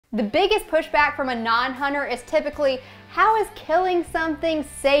The biggest pushback from a non-hunter is typically, how is killing something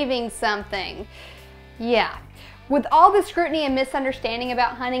saving something? Yeah. With all the scrutiny and misunderstanding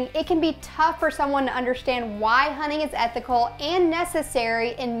about hunting, it can be tough for someone to understand why hunting is ethical and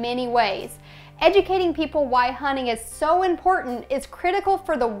necessary in many ways. Educating people why hunting is so important is critical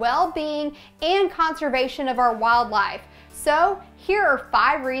for the well-being and conservation of our wildlife. So, here are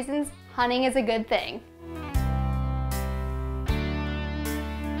 5 reasons hunting is a good thing.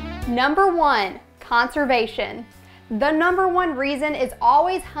 Number 1, conservation. The number 1 reason is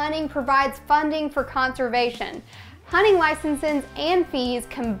always hunting provides funding for conservation. Hunting licenses and fees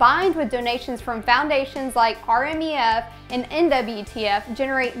combined with donations from foundations like RMEF and NWTF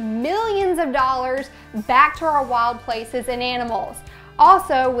generate millions of dollars back to our wild places and animals.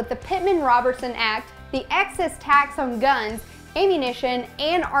 Also, with the Pittman-Robertson Act, the excess tax on guns, ammunition,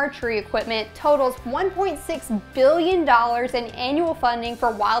 and archery equipment totals $1.6 billion in annual funding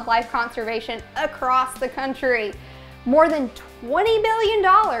for wildlife conservation across the country. More than $20 billion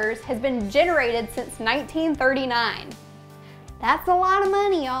has been generated since 1939. That's a lot of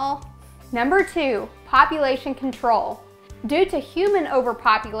money, y'all. Number 2, population control. Due to human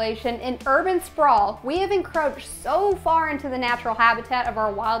overpopulation and urban sprawl, we have encroached so far into the natural habitat of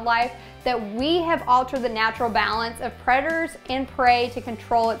our wildlife that we have altered the natural balance of predators and prey to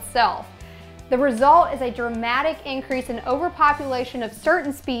control itself. The result is a dramatic increase in overpopulation of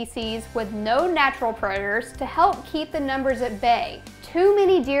certain species with no natural predators to help keep the numbers at bay. Too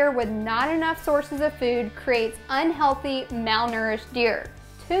many deer with not enough sources of food creates unhealthy, malnourished deer.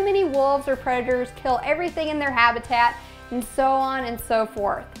 Too many wolves or predators kill everything in their habitat, and so on and so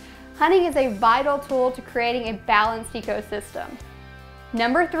forth. Hunting is a vital tool to creating a balanced ecosystem.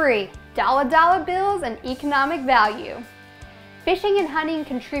 Number 3, dollar bills and economic value. Fishing and hunting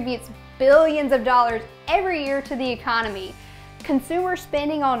contributes billions of dollars every year to the economy. Consumer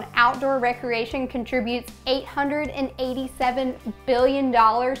spending on outdoor recreation contributes $887 billion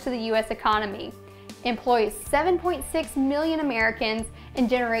to the U.S. economy, employs 7.6 million Americans, and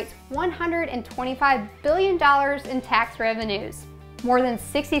generates $125 billion in tax revenues. More than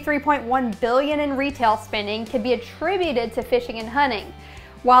 $63.1 billion in retail spending can be attributed to fishing and hunting,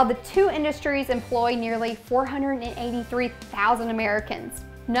 while the two industries employ nearly 483,000 Americans.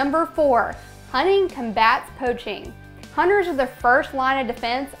 Number 4, hunting combats poaching. Hunters are the first line of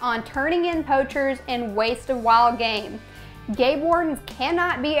defense on turning in poachers and waste of wild game. Game wardens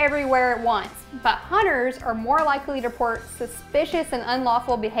cannot be everywhere at once, but hunters are more likely to report suspicious and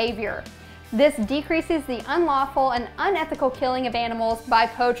unlawful behavior. This decreases the unlawful and unethical killing of animals by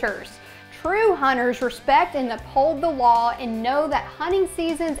poachers. True hunters respect and uphold the law and know that hunting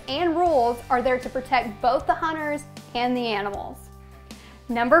seasons and rules are there to protect both the hunters and the animals.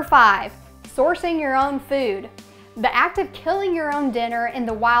 Number 5, sourcing your own food. The act of killing your own dinner in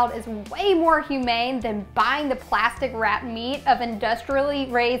the wild is way more humane than buying the plastic wrapped meat of industrially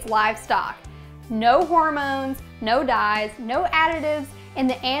raised livestock. No hormones, no dyes, no additives, and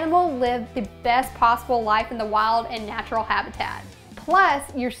the animal lived the best possible life in the wild and natural habitat. Plus,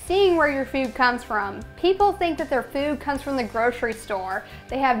 you're seeing where your food comes from. People think that their food comes from the grocery store.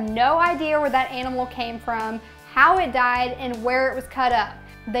 They have no idea where that animal came from, how it died, and where it was cut up.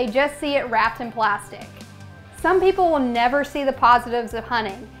 They just see it wrapped in plastic. Some people will never see the positives of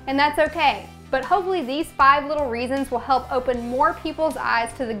hunting, and that's okay. But hopefully these 5 little reasons will help open more people's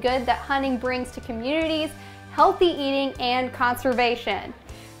eyes to the good that hunting brings to communities, healthy eating, and conservation.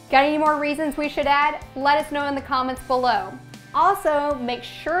 Got any more reasons we should add? Let us know in the comments below. Also, make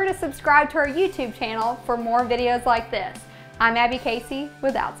sure to subscribe to our YouTube channel for more videos like this. I'm Abby Casey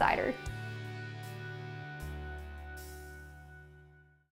with Outsider.